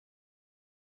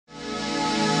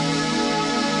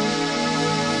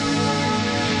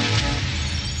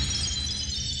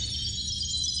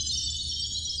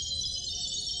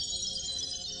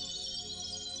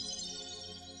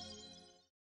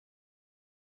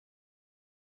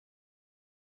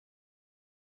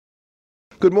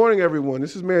Good morning, everyone.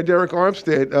 This is Mayor Derek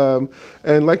Armstead, and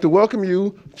I'd like to welcome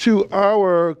you to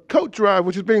our coat drive,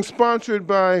 which is being sponsored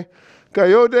by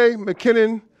Coyote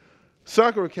McKinnon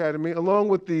Soccer Academy, along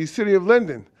with the City of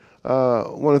Linden. I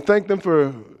want to thank them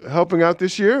for helping out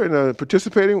this year and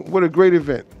participating. What a great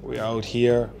event. We're out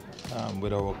here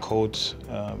with our coats,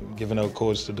 giving out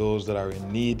coats to those that are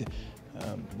in need.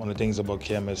 One of the things about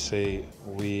KMSA,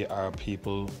 we are a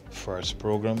people first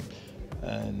program,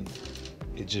 and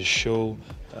it just shows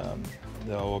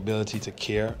our ability to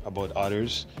care about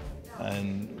others.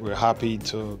 And we're happy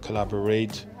to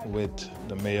collaborate with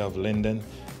the Mayor of Linden,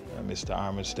 Mr.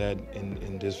 Armstead,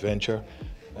 in this venture.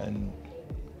 And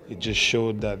it just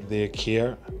showed that they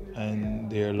care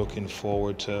and they're looking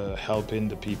forward to helping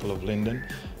the people of Linden.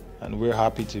 And we're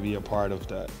happy to be a part of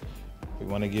that. We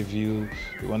want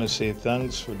to say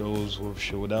thanks for those who have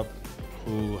showed up,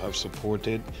 who have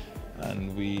supported,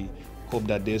 and we hope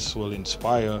that this will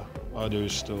inspire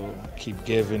others to keep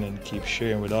giving and keep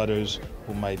sharing with others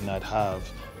who might not have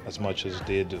as much as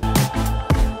they do.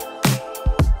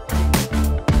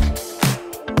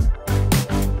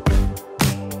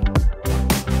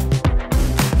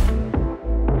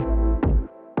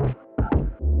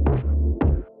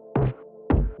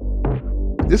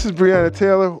 This is Brianna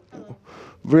Taylor.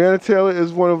 Brianna Taylor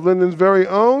is one of Linden's very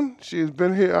own. She's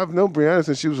been here. I've known Brianna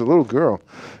since she was a little girl.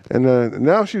 And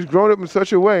now she's grown up in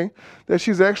such a way that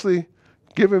she's actually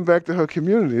giving back to her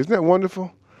community. Isn't that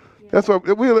wonderful? Yeah. That's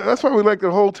why we like the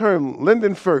whole term,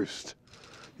 Linden First.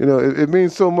 You know, it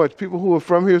means so much. People who are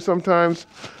from here sometimes,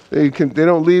 they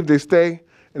don't leave, they stay,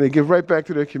 and they give right back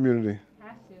to their community.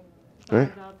 Have to. It's all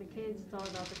right? About the kids, it's all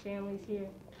about the families here.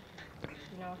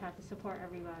 You know, have to support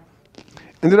everybody.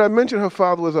 And did I mention her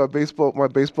father was my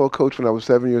baseball coach when I was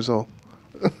 7 years old?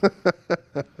 Yeah,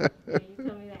 you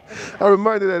tell me that every time. I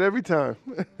remind her that every time.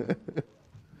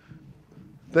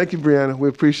 Thank you, Brianna. We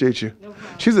appreciate you. No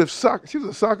problem. She's a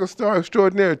soccer star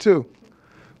extraordinaire too.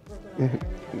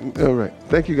 All right.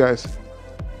 Thank you, guys.